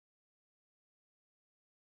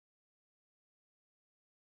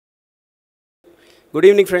Good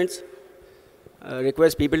evening, friends.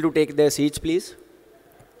 Request people to take their seats, please.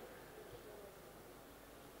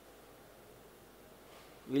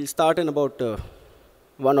 We'll start in about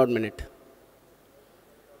 1 odd minute.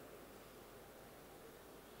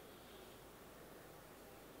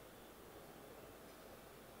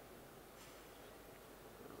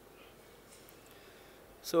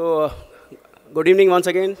 So, good evening once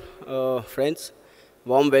again, friends.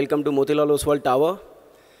 Warm welcome to Motilal Oswal Tower.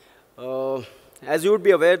 As you would be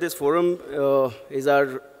aware, this forum is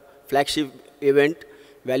our flagship event,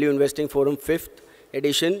 Value Investing Forum 5th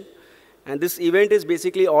edition. And this event is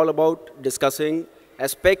basically all about discussing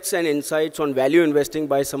aspects and insights on value investing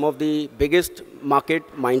by some of the biggest market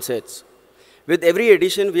mindsets. With every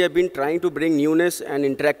edition, we have been trying to bring newness and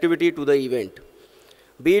interactivity to the event,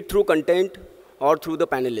 be it through content or through the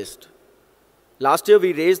panelists. Last year,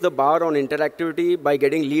 we raised the bar on interactivity by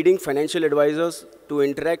getting leading financial advisors to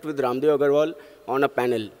interact with Raamdeo Agrawal on a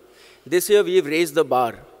panel. This year, we've raised the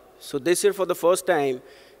bar. So this year, for the first time,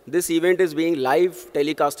 this event is being live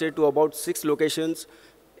telecasted to about 6 locations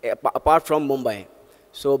apart from Mumbai.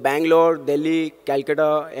 So Bangalore, Delhi,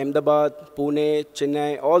 Calcutta, Ahmedabad, Pune,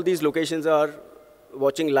 Chennai, all these locations are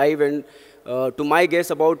watching live, and to my guess,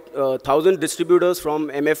 about 1,000 distributors from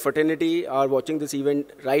MF fraternity are watching this event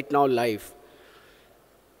right now live.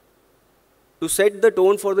 To set the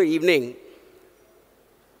tone for the evening,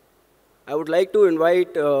 I would like to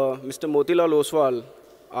invite Mr. Motilal Oswal,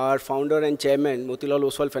 our founder and chairman, Motilal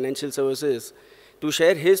Oswal Financial Services, to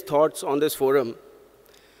share his thoughts on this forum.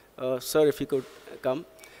 Sir, if you could come.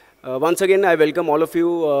 Once again, I welcome all of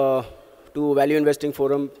you to Value Investing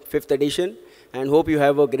Forum 5th edition, and hope you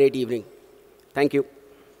have a great evening. Thank you.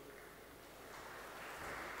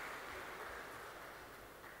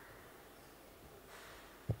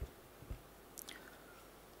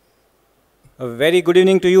 A very good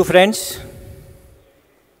evening to you, friends.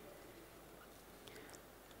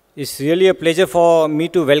 It's really a pleasure for me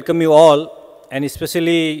to welcome you all, and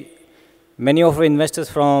especially many of our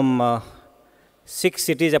investors from 6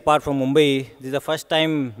 cities apart from Mumbai. This is the first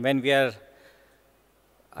time when we are,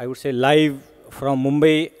 I would say, live from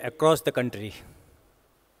Mumbai across the country.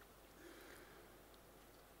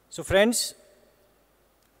 So friends,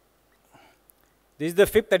 this is the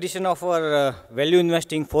 5th edition of our Value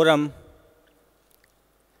Investing Forum.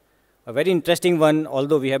 A very interesting one,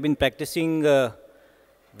 although we have been practicing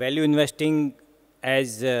value investing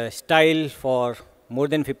as style for more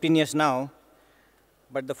than 15 years now.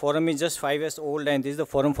 But the forum is just 5 years old, and this is the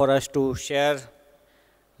forum for us to share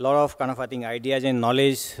a lot of I think, ideas and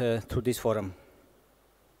knowledge through this forum.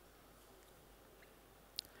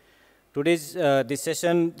 Today's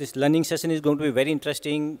this learning session is going to be very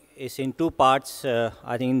interesting. It's in 2 parts.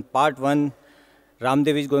 I think in part 1,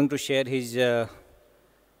 Raamdeo is going to share his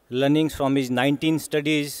learnings from his 19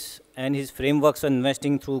 studies and his frameworks on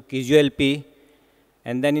investing through QGLP.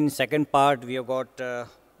 And then in second part, we have got,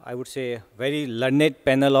 I would say, a very learned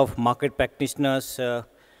panel of market practitioners,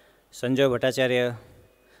 Sanjay Bhattacharya,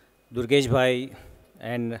 Durgesh Bhai,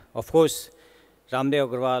 and of course, Raamdeo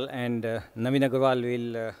Agrawal and Naveen Agrawal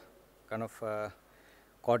will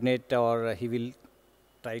coordinate, or he will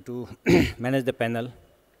try to manage the panel.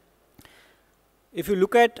 If you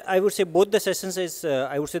look at, I would say, both the sessions is,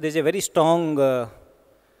 I would say there's a very strong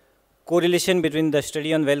correlation between the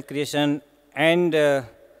study on wealth creation and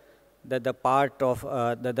the part of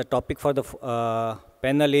the topic for the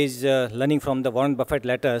panel is learning from the Warren Buffett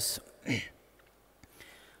letters.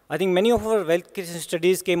 I think many of our wealth creation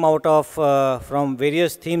studies came out of from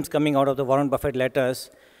various themes coming out of the Warren Buffett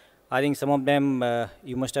letters. I think some of them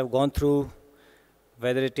you must have gone through,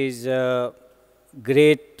 whether it is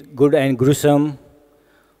great, good, and gruesome,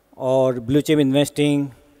 or blue chip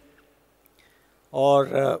investing,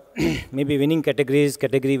 or maybe winning categories,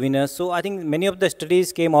 category winners. So I think many of the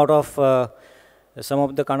studies came out of some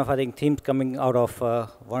of the I think themes coming out of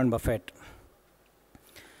Warren Buffett.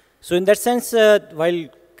 So in that sense, while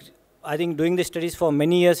I think doing the studies for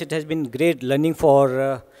many years, it has been great learning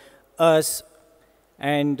for us.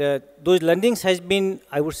 And those learnings has been,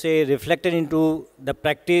 I would say, reflected into the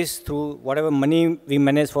practice through whatever money we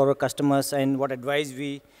manage for our customers and what advice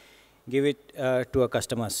we give it to our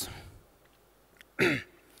customers.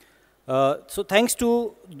 So thanks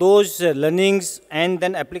to those learnings and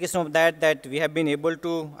then application of that we have been able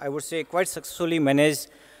to, I would say, quite successfully manage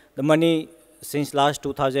the money since last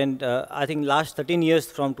 2000, I think last 13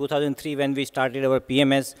 years from 2003 when we started our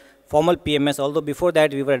PMS, formal PMS, although before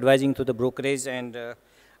that we were advising to the brokerage and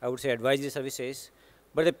I would say advisory services.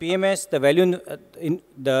 But the PMS, the value,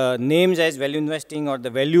 the names as value investing or the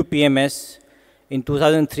value PMS In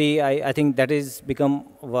 2003, I think that is become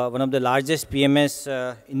one of the largest PMS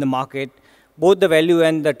in the market. Both the value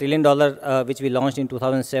and the $1 trillion which we launched in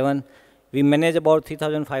 2007, we manage about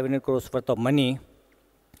 3,500 crores worth of money.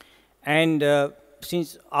 And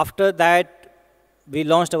since after that, we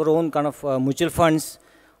launched our own kind of mutual funds.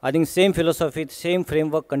 I think same philosophy, same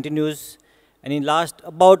framework continues. And in last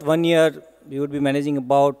about 1 year, we would be managing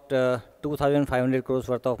about 2,500 crores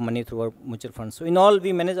worth of money through our mutual funds. So in all,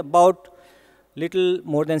 we manage about little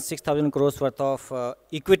more than 6,000 crores worth of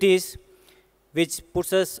equities, which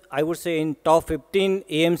puts us, I would say, in top 15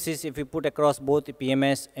 AMCs if we put across both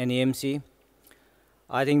PMS and AMC.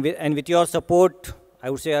 I think, with your support, I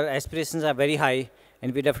would say our aspirations are very high,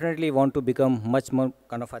 and we definitely want to become much more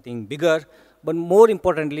kind of, I think, bigger, but more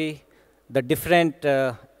importantly, the different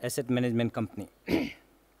asset management company.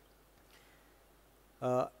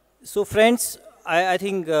 So friends, I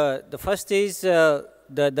think the first is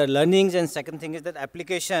the learnings, and second thing is that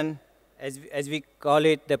application, as we call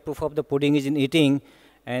it, the proof of the pudding is in eating.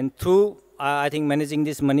 And through, I think, managing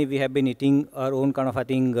this money, we have been eating our own kind of, I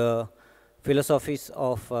think, philosophies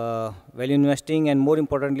of value investing, and more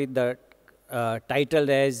importantly, the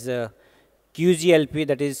title as QGLP,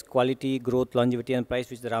 that is quality, growth, longevity, and price,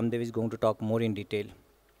 which the Raamdeo is going to talk more in detail.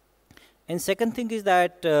 And second thing is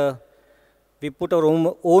that we put our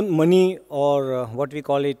own money, or what we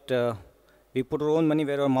call it, we put our own money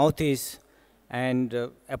where our mouth is. And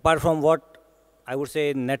apart from what I would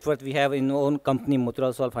say net worth we have in our own company,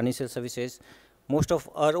 Motilal Oswal Financial Services, most of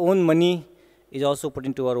our own money is also put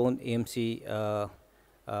into our own AMC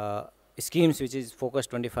schemes, which is Focus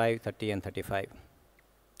 25, 30, and 35.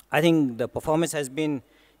 I think the performance has been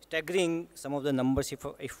staggering. Some of the numbers,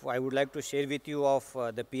 if I would like to share with you of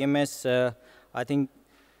the PMS, I think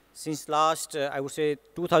since last, I would say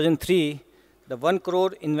 2003, the 1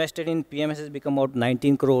 crore invested in PMS has become about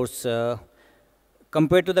 19 crores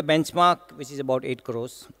compared to the benchmark, which is about 8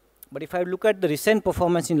 crores. But if I look at the recent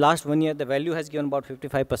performance in last 1 year, the value has given about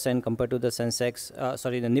 55% compared to the Sensex,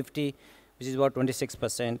 the Nifty, which is about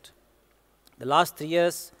 26%. The last 3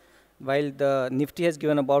 years, while the Nifty has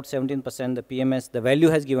given about 17%, the PMS, the value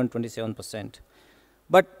has given 27%.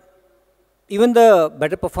 But even the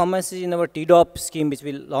better performances in our TDOP scheme, which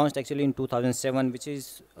we launched actually in 2007, which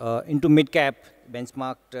is into mid-cap,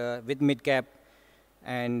 benchmarked with mid-cap.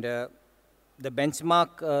 And the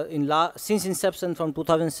benchmark, since inception from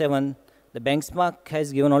 2007, the benchmark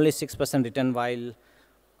has given only 6% return, while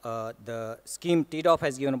the scheme TDOP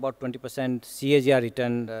has given about 20% CAGR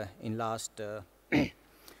return in last,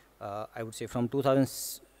 I would say, from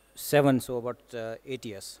 2007, so about 8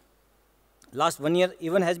 years. Last 1 year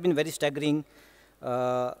even has been very staggering.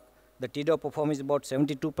 The TDOP performance is about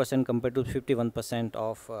 72% compared to 51%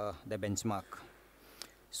 of the benchmark.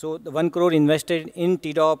 So the 1 crore invested in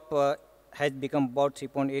TDOP has become about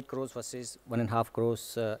 3.8 crores versus 1.5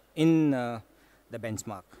 crores in the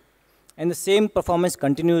benchmark. And the same performance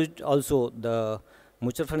continued also. The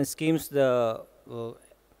mutual fund schemes,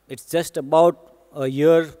 it's just about a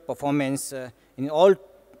year performance in all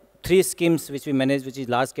 3 schemes which we manage, which is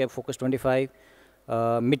large cap, Focus 25,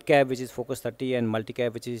 mid cap, which is Focus 30, and multi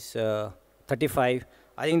cap, which is 35.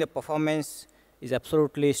 I think the performance is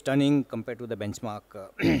absolutely stunning compared to the benchmark.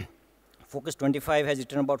 Focus 25 has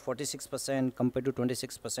returned about 46% compared to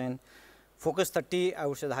 26%. Focus 30, I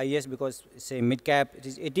would say the highest, because it's a mid cap, it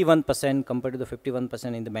is 81% compared to the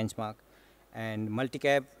 51% in the benchmark. And multi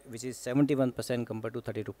cap, which is 71% compared to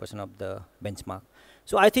 32% of the benchmark.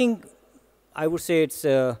 So I think I would say it's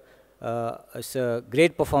a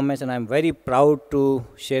great performance, and I'm very proud to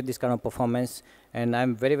share this kind of performance. And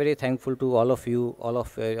I'm very, very thankful to all of you, all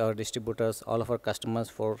of our distributors, all of our customers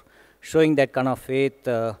for showing that kind of faith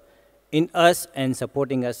in us and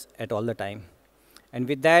supporting us at all the time. And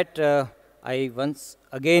with that, I once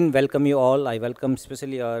again welcome you all. I welcome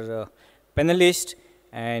especially our panelists,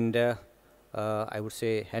 and I would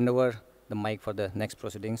say hand over the mic for the next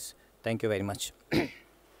proceedings. Thank you very much.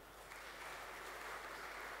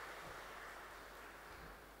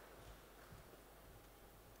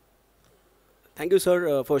 Thank you,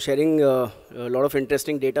 sir, for sharing a lot of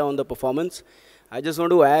interesting data on the performance. I just want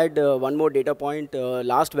to add one more data point.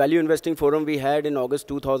 Last value investing forum we had in August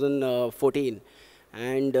 2014.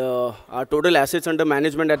 And our total assets under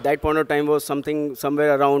management at that point of time was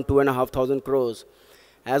somewhere around 2,500 crores.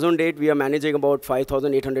 As on date, we are managing about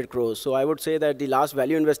 5,800 crores. So I would say that the last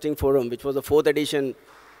value investing forum, which was the 4th edition,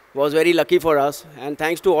 was very lucky for us. And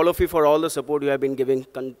thanks to all of you for all the support you have been giving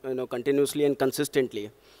continuously and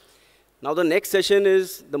consistently. Now the next session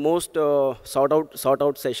is the most sought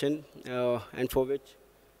out session, and for which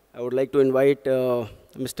I would like to invite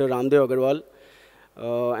Mr. Raamdeo Agrawal.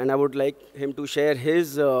 and I would like him to share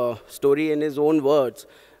his story in his own words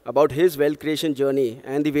about his wealth creation journey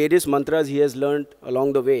and the various mantras he has learned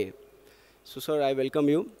along the way. So, sir, I welcome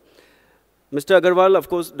you. Mr. Agrawal, of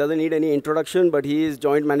course, doesn't need any introduction, but he is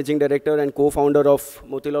Joint Managing Director and co-founder of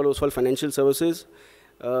Motilal Oswal Financial Services.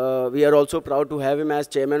 We are also proud to have him as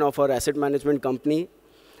chairman of our asset management company.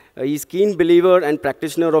 He's keen believer and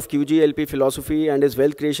practitioner of QGLP philosophy, and his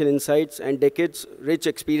wealth creation insights and decades-rich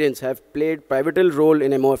experience have played pivotal role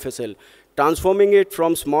in MOFSL, transforming it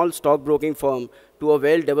from small stockbroking firm to a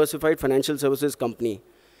well-diversified financial services company.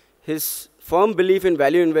 His firm belief in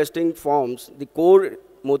value investing forms the core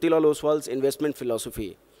Motilal Oswal's investment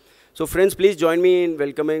philosophy. So friends, please join me in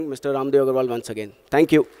welcoming Mr. Raamdeo Agrawal once again.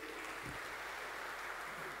 Thank you.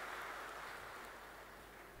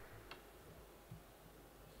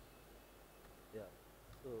 Yeah.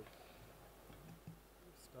 So,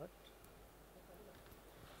 start.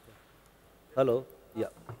 Hello. Yeah.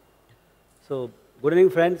 So, good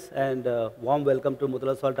evening, friends, and warm welcome to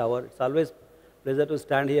Motilal Oswal Tower. It's always a pleasure to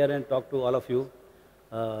stand here and talk to all of you.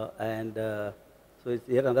 So it's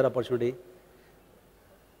yet another opportunity.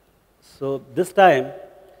 So this time,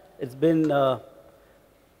 it's been a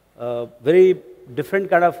very different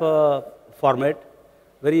kind of format,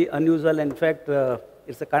 very unusual. In fact,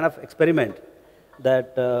 it's a kind of experiment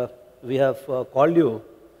that we have called you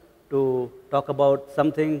to talk about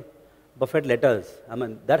something Buffett letters. I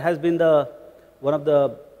mean, that has been one of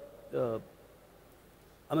the,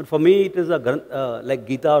 for me, it is like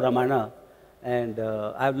Gita or Ramayana. And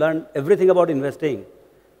I've learned everything about investing.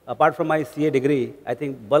 Apart from my CA degree, I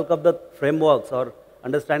think bulk of the frameworks or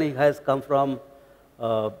understanding has come from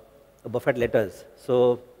Buffett letters.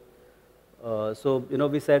 So,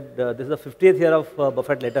 we said this is the 50th year of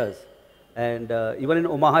Buffett letters. And even in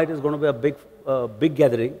Omaha, it is going to be a big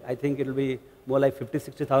gathering. I think it will be more like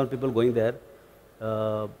 50,000-60,000 people going there.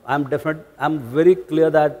 I'm very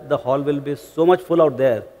clear that the hall will be so much full out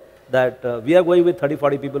there that we are going with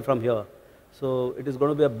 30-40 people from here. So it is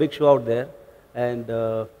going to be a big show out there, and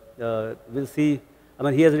we'll see. I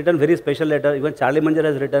mean, he has written very special letter. Even Charlie Munger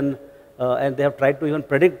has written, and they have tried to even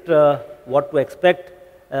predict what to expect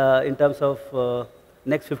in terms of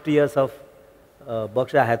next 50 years of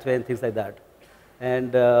Berkshire Hathaway and things like that.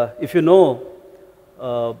 And if you know,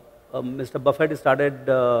 Mr. Buffett started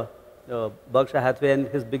Berkshire Hathaway, and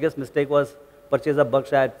his biggest mistake was purchase of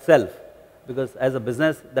Berkshire itself, because as a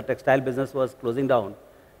business, the textile business was closing down.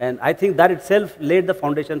 And I think that itself laid the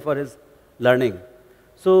foundation for his learning.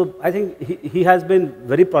 So I think he has been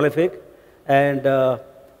very prolific. And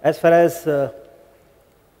as far as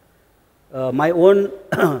my own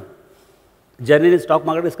journey in stock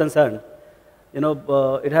market is concerned,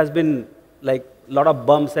 it has been like a lot of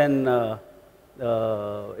bumps, and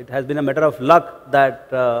it has been a matter of luck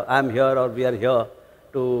that I'm here or we are here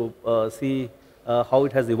to see how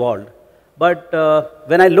it has evolved. But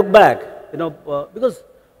when I look back, because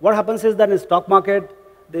what happens is that in stock market,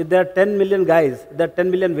 there are 10 million guys, there are 10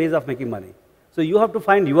 million ways of making money. So you have to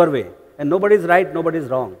find your way, and nobody is right, nobody is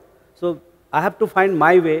wrong. So I have to find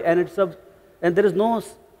my way, and there is no,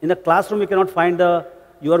 in a classroom you cannot find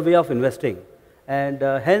your way of investing. And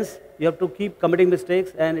hence, you have to keep committing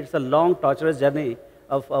mistakes, and it's a long, torturous journey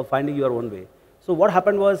of finding your own way. So what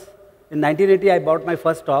happened was, in 1980, I bought my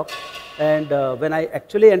first stock, and when I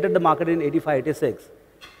actually entered the market in 85, 86,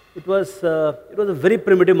 it was a very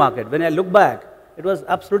primitive market. When I look back, it was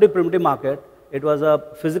absolutely primitive market. It was a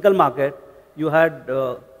physical market. You had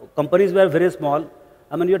companies were very small.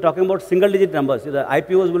 I mean, you're talking about single-digit numbers. The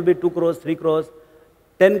IPOs will be 2 crores, 3 crores,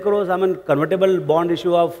 10 crores. I mean, convertible bond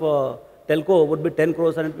issue of telco would be 10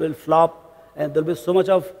 crores, and it will flop. And there will be so much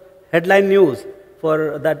of headline news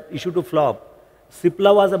for that issue to flop.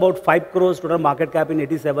 Cipla was about 5 crores total market cap in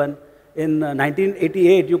 87. In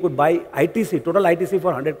 1988, you could buy ITC, total ITC for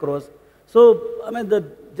 100 crores. So, I mean,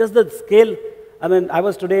 just the scale. I mean, I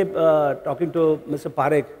was today talking to Mr.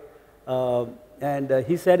 Parekh, and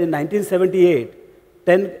he said in 1978,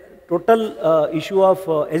 total issue of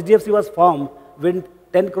HDFC was formed with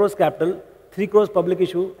 10 crores capital, 3 crores public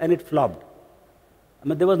issue, and it flopped. I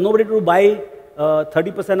mean, there was nobody to buy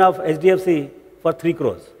 30% of HDFC for 3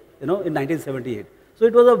 crores, in 1978. So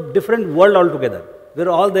it was a different world altogether. We were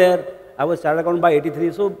all there. I was chartered accountant by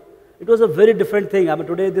 83, so it was a very different thing. I mean,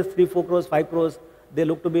 today this 3, 4 crores, 5 crores, they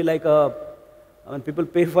look to be like people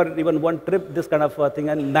pay for even one trip, this kind of thing.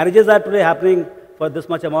 And marriages are today happening for this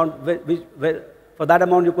much amount, for that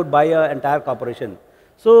amount you could buy an entire corporation.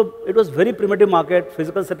 So it was very primitive market,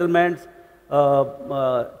 physical settlements.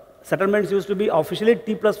 Settlements used to be officially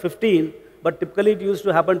T plus 15, but typically it used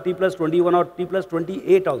to happen T plus 21 or T plus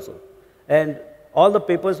 28 also. And all the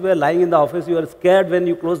papers were lying in the office. You were scared when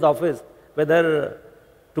you closed the office, whether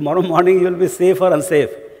tomorrow morning you will be safe or unsafe.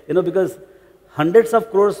 You know, because hundreds of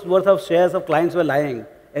crores worth of shares of clients were lying,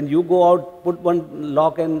 and you go out, put one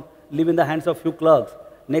lock and leave in the hands of few clerks.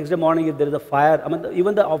 Next day morning, if there is a fire, I mean,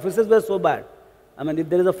 even the offices were so bad. I mean, if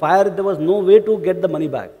there is a fire, there was no way to get the money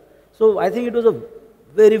back. So I think it was a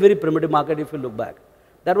very, very primitive market if you look back.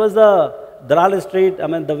 That was the Dalal Street, I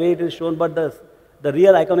mean, the way it is shown, but the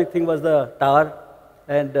real iconic thing was the tower.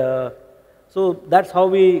 And so that's how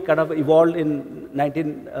we kind of evolved in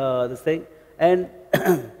this thing. And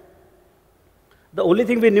the only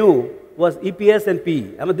thing we knew was EPS and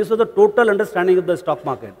PE. I mean, this was the total understanding of the stock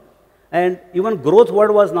market. And even growth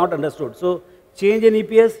word was not understood. So change in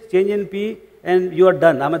EPS, change in PE, and you are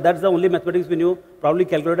done. I mean, that's the only mathematics we knew. Probably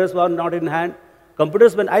calculators were not in hand.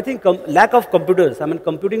 Computers, when I think lack of computers, I mean,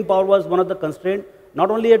 computing power was one of the constraints,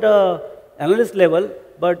 not only at a analyst level,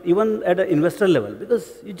 but even at an investor level.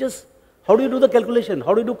 Because you just, how do you do the calculation?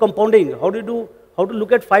 How do you do compounding? How to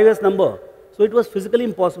look at 5S number? So it was physically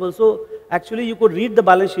impossible. So actually you could read the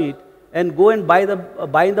balance sheet and go and buy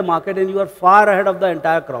in the market, and you are far ahead of the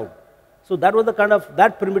entire crowd. So that was the kind of,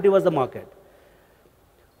 that primitive was the market.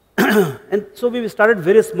 And so we started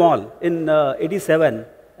very small in 87,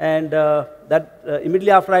 and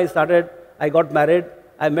immediately after I started, I got married.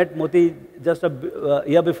 I met Moti just a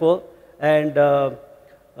year before, and you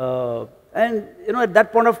know, at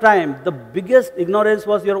that point of time, the biggest ignorance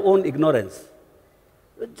was your own ignorance.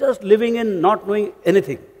 Just living in not knowing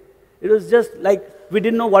anything. It was just like, we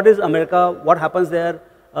didn't know what is America, what happens there.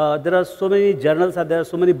 There are so many journals are there,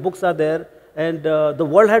 so many books are there, and the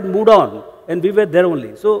world had moved on, and we were there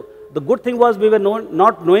only. So the good thing was we were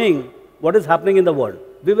not knowing what is happening in the world.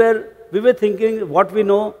 We were thinking what we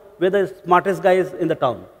know, we're the smartest guys in the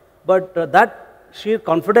town. But that sheer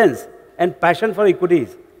confidence and passion for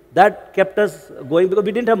equities, that kept us going, because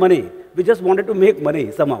we didn't have money. We just wanted to make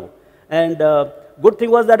money somehow. And good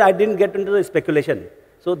thing was that I didn't get into the speculation.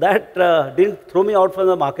 So that didn't throw me out from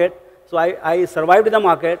the market. So I survived in the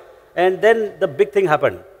market, and then the big thing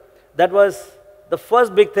happened. That was the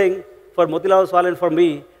first big thing for Motilal Oswal and for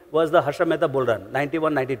me was the Harsha Mehta Bull Run,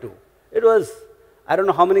 91, 92. It was, I don't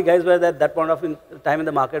know how many guys were there at that point of time in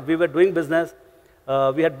the market. We were doing business.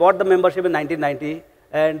 We had bought the membership in 1990,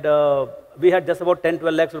 and we had just about 10,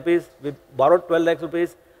 12 lakhs rupees. We borrowed 12 lakhs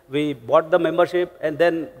rupees. We bought the membership, and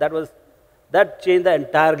then that changed the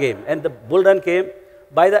entire game. And the bull run came.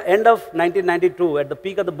 By the end of 1992, at the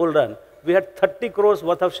peak of the bull run, we had 30 crores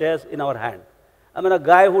worth of shares in our hand. I mean, a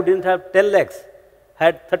guy who didn't have 10 lakhs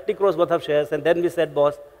had 30 crores worth of shares, and then we said,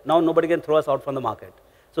 boss, now nobody can throw us out from the market.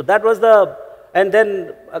 So that was and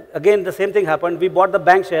then again the same thing happened. We bought the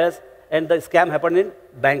bank shares, and the scam happened in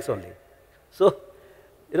banks only. So,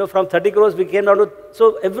 you know, from 30 crores we came down to,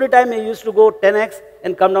 so every time we used to go 10x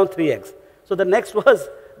and come down 3x. So the next was,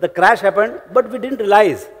 the crash happened, but we didn't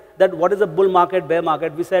realize that what is a bull market, bear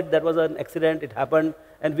market. We said that was an accident, it happened,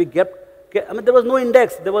 and we I mean, there was no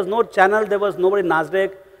index, there was no channel, there was nobody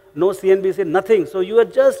NASDAQ, no CNBC, nothing. So you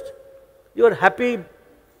were happy,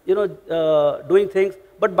 you know, doing things.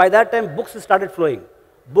 But by that time, books started flowing.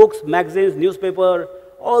 Books, magazines, newspaper,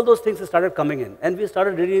 all those things started coming in. And we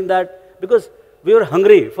started reading that because we were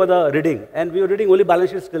hungry for the reading, and we were reading only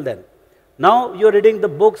balance sheets till then. Now you're reading the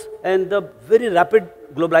books, and the very rapid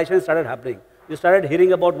globalization started happening. You started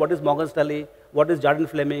hearing about what is Morgan Stanley, what is Jardine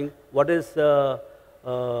Fleming, what is, so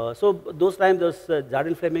those times there was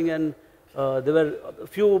Jardine Fleming, and there were a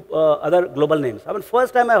few other global names. I mean,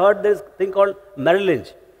 first time I heard this thing called Merrill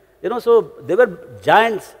Lynch. You know, so they were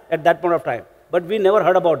giants at that point of time, but we never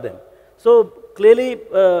heard about them. So clearly,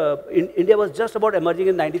 India was just about emerging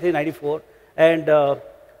in 93, 94, and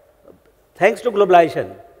thanks to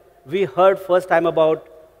globalization, we heard first time about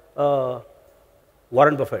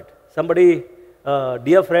Warren Buffett. Somebody,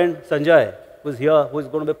 dear friend Sanjay, who's here, who is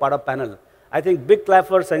going to be part of panel. I think big clap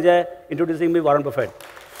for Sanjay introducing me Warren Buffett.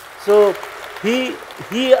 So he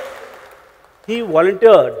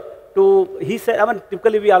volunteered to, he said, I mean,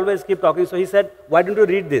 typically we always keep talking, so he said, why don't you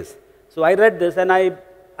read this? So I read this, and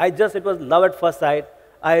it was love at first sight.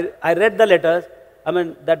 I read the letters, I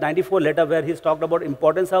mean, that 94 letter where he's talked about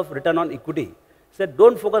importance of return on equity. He said,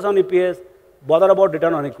 don't focus on EPS, bother about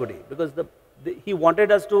return on equity, because he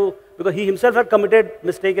wanted us to, because he himself had committed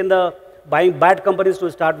mistake in the buying bad companies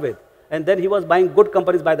to start with, and then he was buying good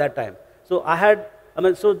companies by that time. So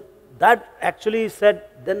so that actually said,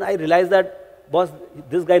 then I realized that, boss,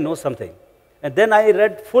 this guy knows something. And then I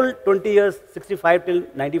read full 20 years, 65 till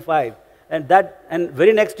 95, and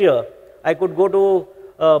very next year, I could go to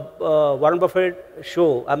Warren Buffett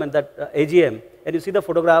show, I mean that AGM, and you see the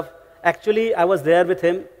photograph. Actually, I was there with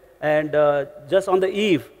him, And just on the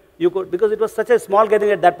eve, you could, because it was such a small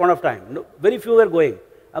gathering at that point of time, no, very few were going.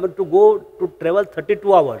 I mean, to travel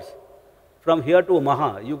 32 hours from here to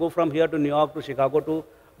Omaha, you go from here to New York to Chicago to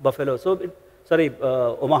Buffalo,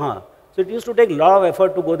 Omaha. So it used to take a lot of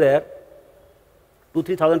effort to go there.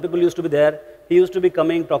 2,000-3,000 people used to be there. He used to be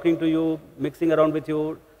coming, talking to you, mixing around with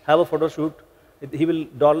you, have a photo shoot. He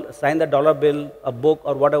will sign the dollar bill, a book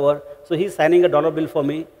or whatever. So he's signing a dollar bill for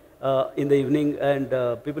me in the evening, and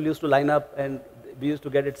people used to line up and we used to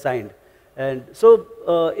get it signed. And so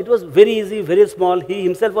it was very easy, very small. He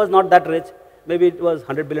himself was not that rich. Maybe it was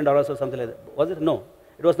 $100 billion or something like that. Was it? No,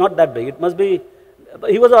 it was not that big. It must be,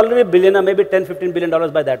 he was already a billionaire, maybe $10-15 billion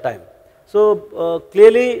by that time. So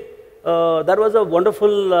clearly, that was a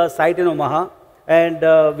wonderful site in Omaha, and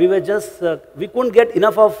we were just, we couldn't get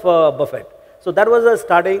enough of Buffett. So that was the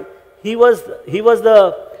starting. He was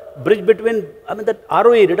the bridge between, I mean, the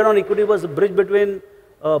ROE, return on equity, was a bridge between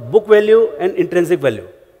book value and intrinsic value.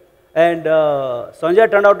 And Sanjay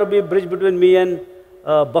turned out to be a bridge between me and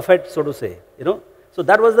Buffett, so to say, you know. So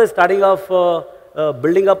that was the starting of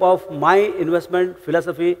building up of my investment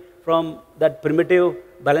philosophy from that primitive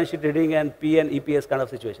balance sheet reading and P and EPS kind of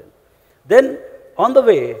situation. Then on the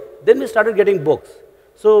way, then we started getting books.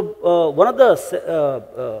 So one of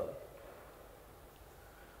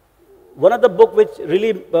the book which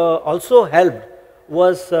really also helped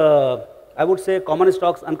was, I would say, Common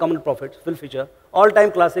Stocks, Uncommon Profits, Phil Fisher,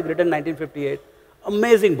 all-time classic, written in 1958.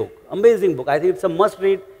 Amazing book, amazing book. I think it's a must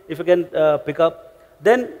read if you can pick up.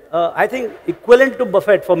 Then I think equivalent to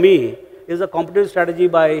Buffett for me is a competitive strategy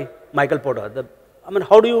by Michael Porter. I mean,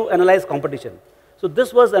 how do you analyze competition? So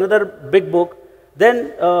this was another big book.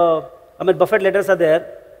 Then, I mean, Buffett letters are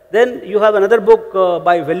there. Then you have another book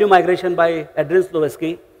by Value Migration by Adrian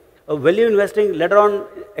Slowetsky. Value Investing, later on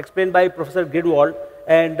explained by Professor Greenwald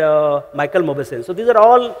and Michael Mauboussin. So these are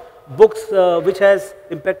all books which has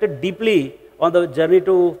impacted deeply on the journey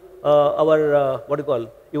to our,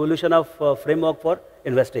 evolution of framework for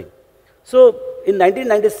investing. So in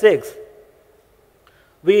 1996,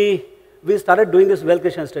 we started doing this wealth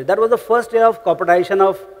creation study. That was the first year of corporatization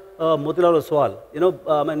of Motilal Oswal. You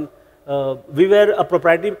know, we were a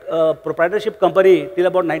proprietorship company till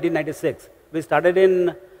about 1996. We started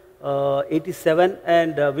in 87,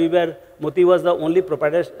 and Moti was the only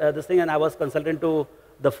proprietor this thing, and I was consultant to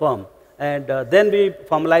the firm. And then we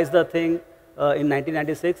formalized the thing in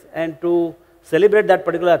 1996, and to celebrate that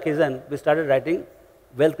particular occasion, we started writing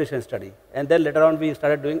wealth creation study. And then later on, we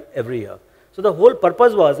started doing every year. So the whole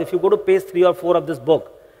purpose was, if you go to page 3 or 4 of this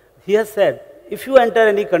book, he has said, if you enter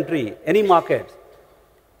any country, any market,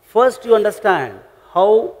 first you understand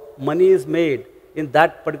how money is made in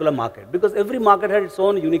that particular market, because every market has its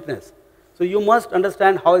own uniqueness. So you must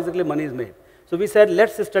understand how exactly money is made. So we said,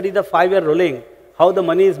 let's study the 5-year rolling, how the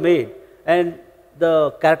money is made, and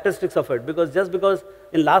the characteristics of it. Because just because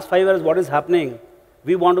in last 5 years what is happening,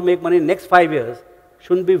 we want to make money in next 5 years,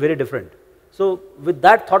 shouldn't be very different. So with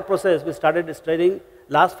that thought process, we started studying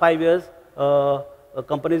last 5 years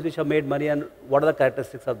companies which have made money and what are the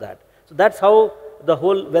characteristics of that. So that's how the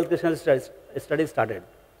whole wealth creation study started.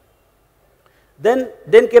 Then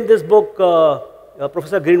came this book,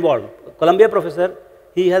 Professor Greenwald, Columbia professor.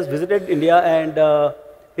 He has visited India, and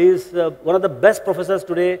he is one of the best professors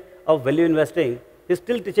today of value investing. He's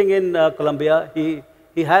still teaching in Columbia.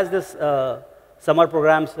 He has this summer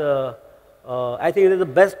programs. I think it is the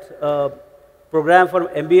best program for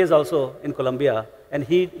MBAs also in Columbia, and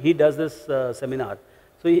he does this seminar.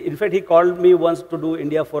 So in fact, he called me once to do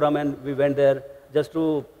India Forum, and we went there just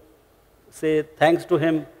to say thanks to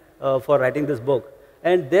him for writing this book.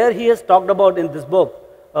 And there he has talked about in this book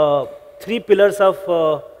 3 pillars of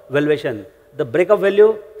valuation: the breakup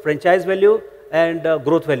value, franchise value, and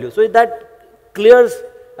growth value. So that clears,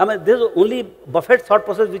 I mean, this is only Buffett's thought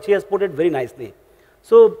process which he has put it very nicely.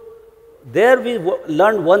 So there we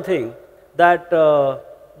learned one thing, that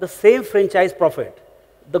the same franchise profit,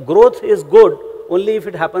 the growth is good only if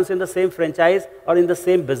it happens in the same franchise or in the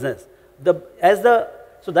same business.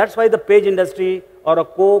 So that's why the Page industry or a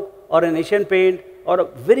Coke or an Asian Paint or a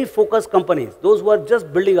very focused companies, those who are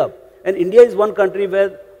just building up. And India is one country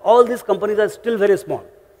where all these companies are still very small.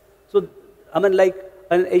 So, I mean, like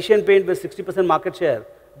an Asian Paint with 60% market share,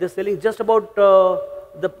 they're selling just about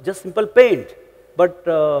just simple paint. But,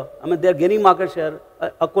 I mean, they're gaining market share.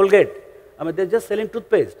 A Colgate, I mean, they're just selling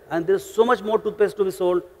toothpaste. And there's so much more toothpaste to be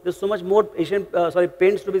sold. There's so much more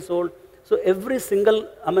paints to be sold. So every single,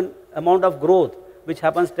 amount of growth, which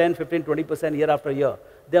happens 10, 15, 20% year after year,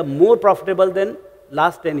 they are more profitable than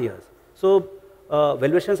last 10 years. So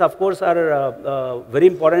valuations, of course, are very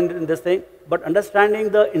important in this thing, but understanding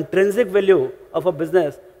the intrinsic value of a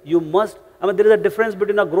business you must, I mean, there is a difference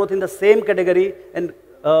between a growth in the same category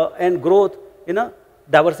and growth in a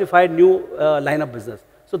diversified new line of business.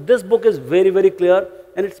 So this book is very, very clear,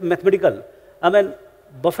 and it's mathematical. I mean,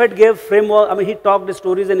 Buffett gave framework, I mean, he talked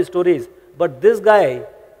stories and stories, but this guy,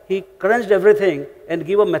 he crunched everything and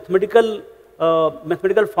gave a mathematical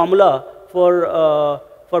formula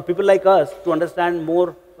for people like us to understand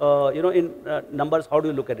more, in numbers, how do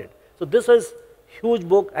you look at it. So this is huge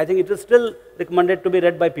book. I think it is still recommended to be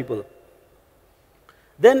read by people.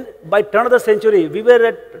 Then by turn of the century, we were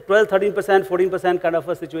at 12, 13%, 14% kind of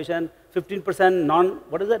a situation, 15%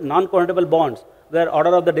 non-convertible bonds were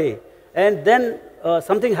order of the day. And then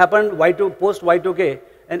something happened post Y2K,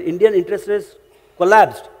 and Indian interest rates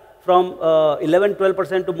collapsed from 11,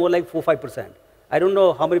 12% to more like 4, 5%. I don't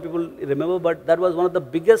know how many people remember, but that was one of the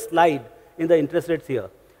biggest slide in the interest rates here.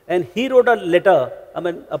 And he wrote a letter, I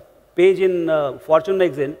mean, a page in Fortune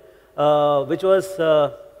magazine, which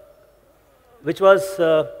was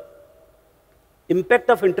impact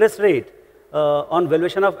of interest rate on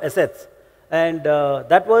valuation of assets. And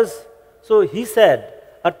that was, so he said,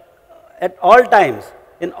 at all times,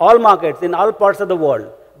 in all markets, in all parts of the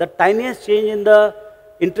world, the tiniest change in the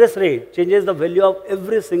interest rate changes the value of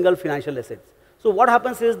every single financial assets. So what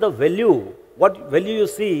happens is the value, what value you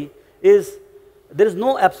see is, there is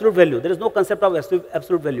no absolute value. There is no concept of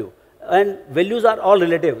absolute value. And values are all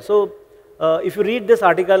relative. So if you read this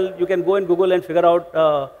article, you can go in Google and figure out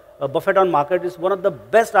Buffett on Market is one of the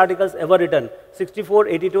best articles ever written, 64,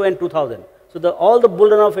 82, and 2000. So all the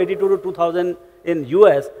bull run of 82 to 2000 in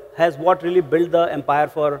US has what really built the empire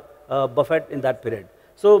for Buffett in that period.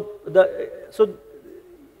 So the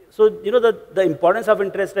importance of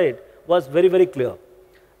interest rate was very, very clear.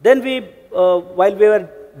 Then we, while we were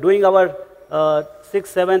doing our 6th,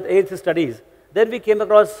 7th, 8th studies, then we came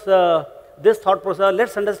across this thought process.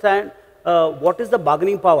 Let's understand what is the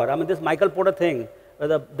bargaining power. I mean, this Michael Porter thing,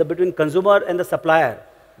 between consumer and the supplier.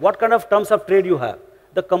 What kind of terms of trade you have?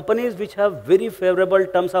 The companies which have very favorable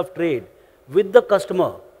terms of trade with the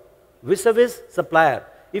customer, vis-a-vis supplier.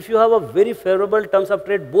 If you have a very favorable terms of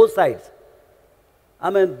trade, both sides, I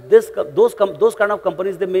mean, those kind of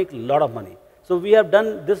companies, they make a lot of money. So we have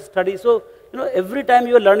done this study. So, every time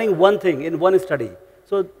you are learning one thing in one study.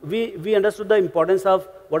 So we understood the importance of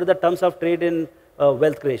what are the terms of trade in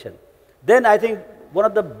wealth creation. Then I think one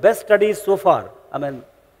of the best studies so far, I mean,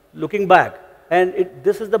 looking back, and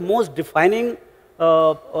this is the most defining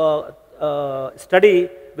study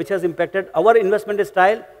which has impacted our investment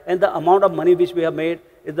style and the amount of money which we have made,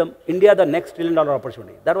 is India, the next $1 trillion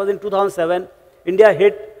opportunity. That was in 2007. India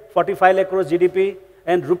hit 45 lakh crores GDP,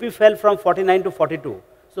 and rupee fell from 49 to 42.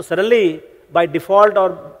 So suddenly, by default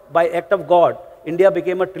or by act of God, India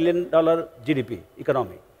became a $1 trillion GDP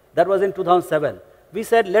economy. That was in 2007. We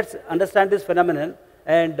said, let's understand this phenomenon,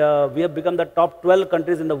 and we have become the top 12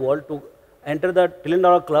 countries in the world to enter the $1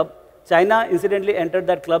 trillion club. China incidentally entered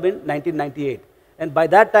that club in 1998. And by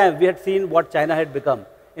that time, we had seen what China had become.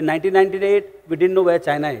 In 1998, we didn't know where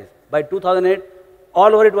China is. By 2008,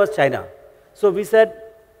 all over it was China. So we said,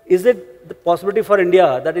 is it the possibility for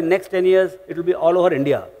India that in next 10 years, it will be all over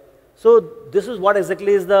India? So this is what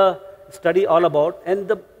exactly is the study all about. And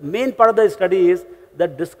the main part of the study is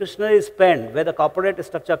that discretionary spend, where the corporate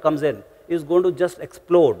structure comes in, is going to just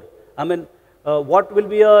explode. I mean, what will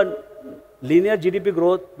be a linear GDP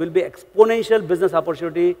growth will be exponential business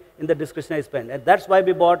opportunity in the discretionary spend. And that's why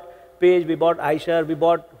we bought Page, we bought iShares, we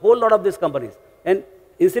bought a whole lot of these companies. And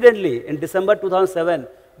incidentally, in December 2007,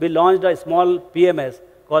 we launched a small PMS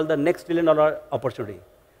called the Next $1 Trillion Opportunity.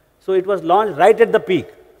 So it was launched right at the peak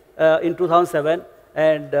in 2007.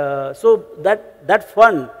 And so that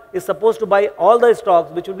fund is supposed to buy all the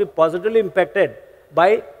stocks which will be positively impacted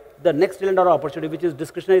by the Next $1 trillion opportunity, which is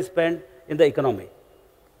discretionary spend in the economy.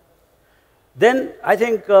 Then I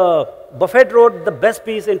think Buffett wrote the best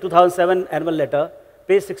piece in 2007 annual letter,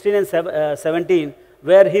 page 16 and 17,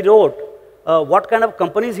 where he wrote what kind of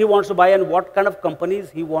companies he wants to buy and what kind of companies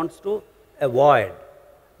he wants to avoid.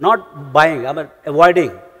 Not buying, I mean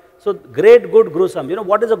avoiding. So great, good, gruesome.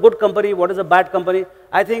 What is a good company, what is a bad company?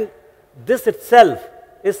 I think this itself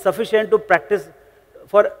is sufficient to practice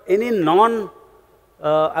for any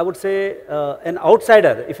I would say, an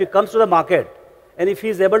outsider, if he comes to the market, and if he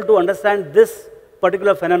is able to understand this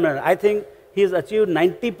particular phenomenon, I think he has achieved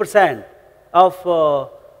 90% of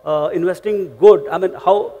investing good. I mean,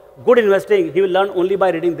 how good investing, he will learn only by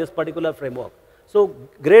reading this particular framework. So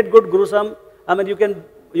great, good, gruesome. I mean,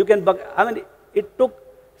 it took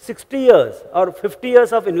 60 years or 50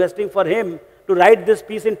 years of investing for him to write this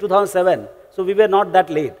piece in 2007. So we were not that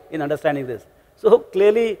late in understanding this. So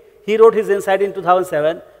clearly, he wrote his insight in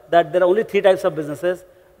 2007 that there are only 3 types of businesses.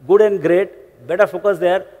 good and great, better focus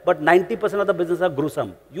there, but 90% of the businesses are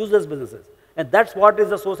gruesome, useless businesses. And that's what is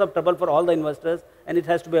the source of trouble for all the investors, and it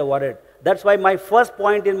has to be avoided. That's why my first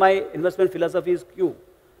point in my investment philosophy is Q,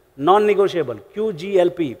 non-negotiable,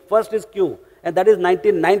 QGLP. First is Q, and that is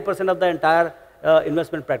 99% of the entire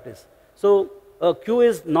investment practice. So Q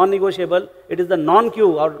is non-negotiable. It is the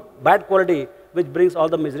non-Q or bad quality which brings all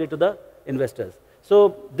the misery to the investors.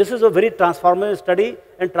 So this is a very transformative study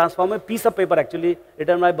and transformative piece of paper actually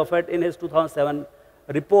written by Buffett in his 2007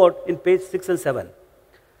 report in page 6 and 7.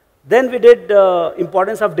 Then we did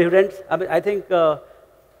importance of dividends. I mean, I think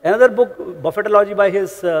another book, Buffettology, by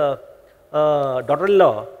his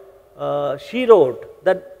daughter-in-law, she wrote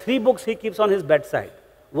that 3 books he keeps on his bedside.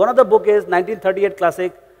 One of the book is 1938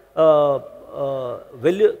 classic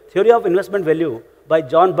Theory of Investment Value by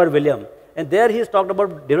John Burr Williams. And there he has talked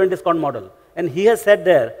about dividend discount model. And he has said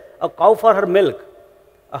there, a cow for her milk,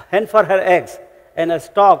 a hen for her eggs, and a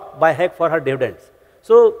stock by heck for her dividends.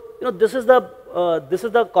 So, you know, this is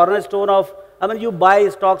the cornerstone of, I mean, you buy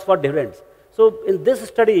stocks for dividends. So in this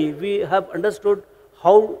study, we have understood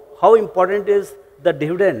how important is the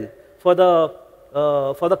dividend for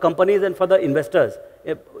the companies and for the investors.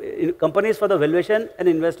 Companies for the valuation and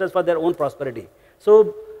investors for their own prosperity.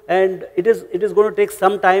 So, and it is going to take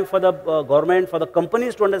some time for the government, for the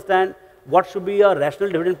companies to understand what should be a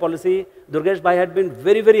rational dividend policy. Durgesh Bhai had been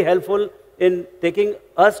very, very helpful in taking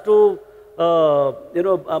us to,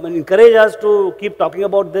 encourage us to keep talking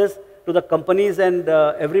about this to the companies and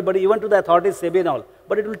everybody, even to the authorities, SEBI and all.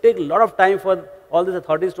 But it will take a lot of time for all these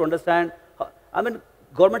authorities to understand. I mean,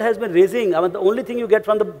 government has been raising, I mean, the only thing you get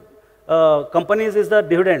from the companies is the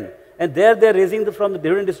dividend. And there they're raising from the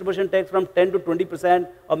dividend distribution tax from 10 to 20%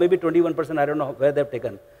 or maybe 21%, I don't know where they've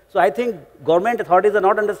taken. So I think government authorities are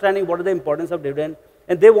not understanding what is the importance of dividend,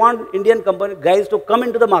 and they want Indian company guys to come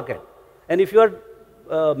into the market. And if you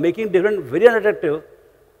are making dividend very unattractive,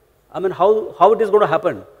 I mean, how it is going to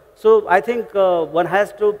happen? So I think one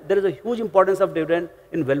has to, there is a huge importance of dividend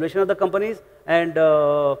in valuation of the companies and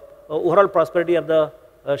overall prosperity of the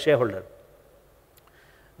shareholder.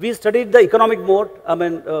 We studied the economic mode, I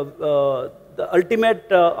mean, the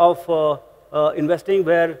ultimate of investing,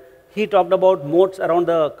 where he talked about moats around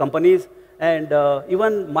the companies, and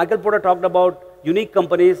even Michael Porter talked about unique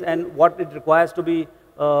companies and what it requires to be,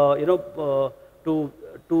 to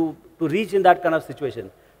reach in that kind of situation.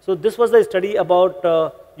 So this was the study about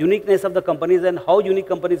uniqueness of the companies and how unique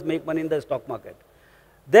companies make money in the stock market.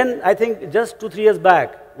 Then I think just 2-3 years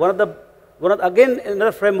back, again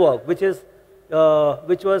another framework which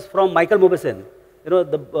was from Michael Mauboussin,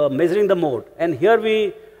 the measuring the moat. And here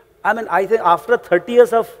I think after 30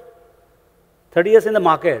 years in the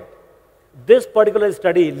market, this particular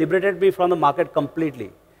study liberated me from the market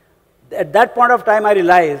completely. At that point of time, I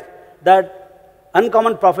realized that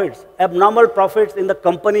uncommon profits, abnormal profits in the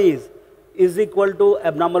companies is equal to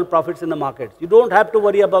abnormal profits in the markets. You don't have to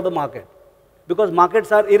worry about the market because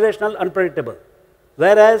markets are irrational, unpredictable.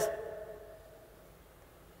 Whereas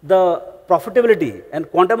the profitability and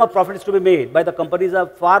quantum of profits to be made by the companies are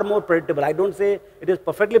far more predictable. I don't say it is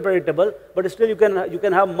perfectly predictable, but still you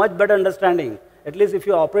can have much better understanding. At least if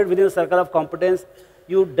you operate within a circle of competence,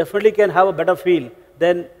 you definitely can have a better feel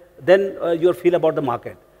than your feel about the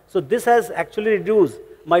market. So this has actually reduced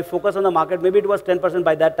my focus on the market. Maybe it was 10%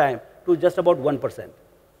 by that time to just about 1%.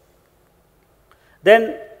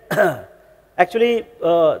 Then actually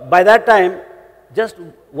by that time, just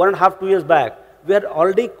 1.5-2 years back, we had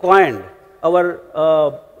already coined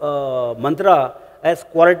our mantra as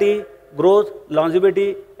quality, growth,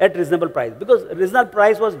 longevity at reasonable price, because reasonable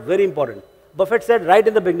price was very important. Buffett said right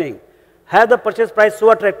in the beginning, have the purchase price so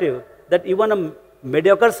attractive that even a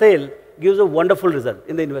mediocre sale gives a wonderful result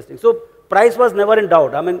in the investing. So price was never in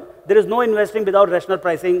doubt. I mean, there is no investing without rational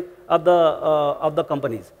pricing of the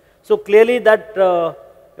companies. So clearly that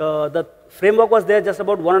the framework was there just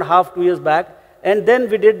about 1.5-2 years back, and then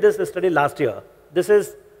we did this study last year. This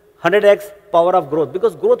is 100x power of growth,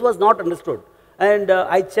 because growth was not understood. And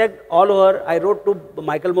I checked all over. I wrote to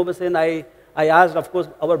Michael Mauboussin. I asked, of course,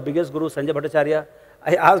 our biggest guru, Sanjay Bhattacharya.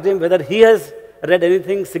 I asked him whether he has read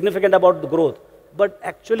anything significant about the growth. But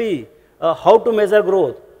actually, how to measure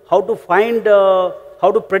growth, how to find,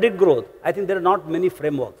 how to predict growth, I think there are not many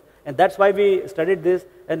frameworks. And that's why we studied this,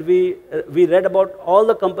 and we read about all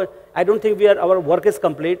the companies. I don't think our work is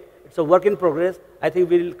complete. It's a work in progress. I think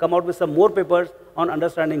we'll come out with some more papers on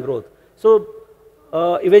understanding growth. So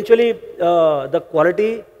eventually, the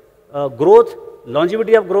quality, growth,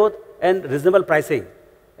 longevity of growth, and reasonable pricing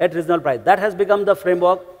at reasonable price. That has become the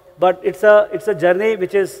framework, but it's a journey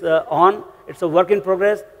which is on. It's a work in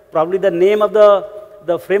progress. Probably the name of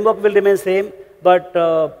the framework will remain same, but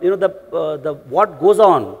what goes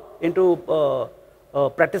on into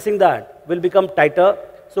practicing that will become tighter.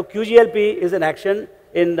 So QGLP is an action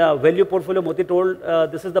in value portfolio. Moti told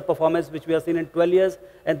this is the performance which we have seen in 12 years,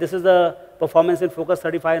 and this is the performance in Focus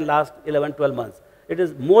 35 in last 11, 12 months. It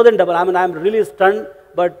is more than double. I mean, I'm really stunned,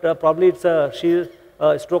 but probably it's a sheer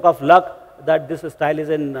stroke of luck that this style is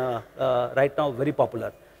in right now very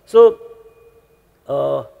popular. So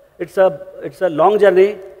it's a long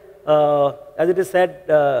journey. As it is said,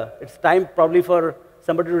 it's time probably for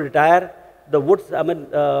somebody to retire. The woods, I mean,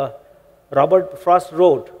 Robert Frost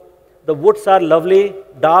wrote, "The woods are lovely,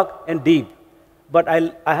 dark and deep, but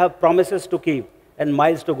I have promises to keep and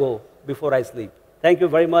miles to go before I sleep." Thank you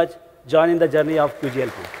very much. Join in the journey of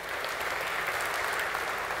QGLP.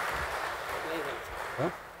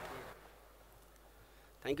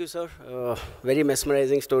 Thank you, sir. Very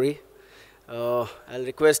mesmerizing story. I'll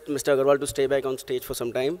request Mr. Agrawal to stay back on stage for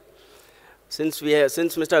some time. Since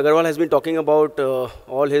Mr. Agrawal has been talking about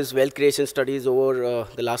all his wealth creation studies over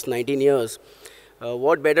the last 19 years,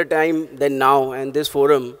 what better time than now and this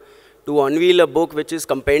forum to unveil a book which is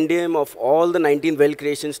compendium of all the 19 wealth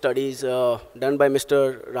creation studies done by Mr.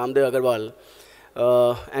 Raamdeo Agrawal.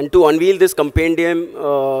 And to unveil this compendium,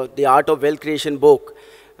 the Art of Wealth Creation book,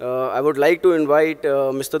 I would like to invite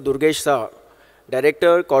Mr. Durgesh Shah,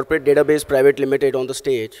 Director, Corporate Database Private Limited, on the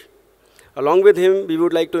stage. Along with him, we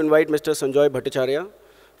would like to invite Mr. Sanjoy Bhattacharya,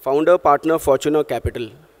 Founder, Partner, Fortuna Capital.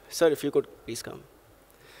 Sir, if you could please come.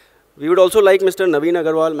 We would also like Mr. Naveen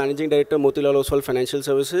Agarwal, Managing Director, Motilal Oswal Financial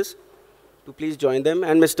Services, to please join them,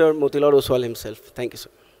 and Mr. Motilal Oswal himself. Thank you, sir.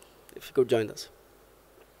 If you could join us.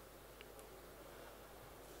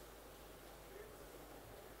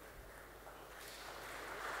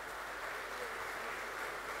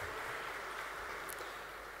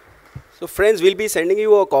 So friends, we'll be sending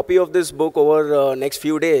you a copy of this book over next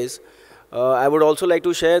few days. I would also like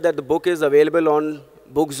to share that the book is available on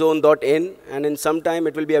bookzone.in, and in some time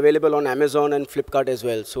it will be available on Amazon and Flipkart as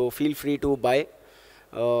well. So feel free to buy,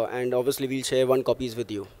 and obviously we'll share one copies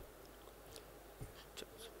with you.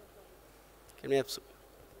 Can we have some?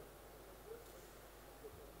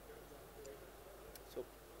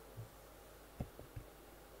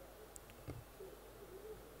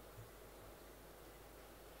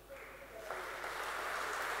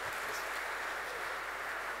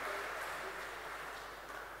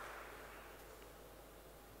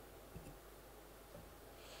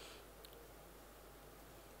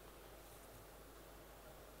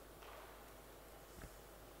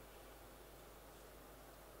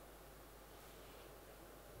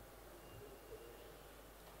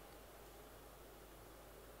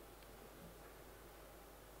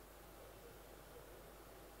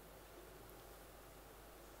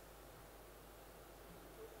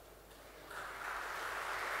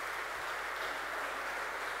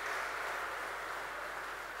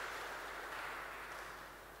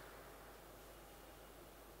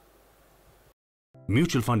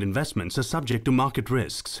 Mutual fund investments are subject to market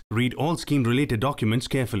risks. Read all scheme-related documents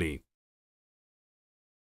carefully.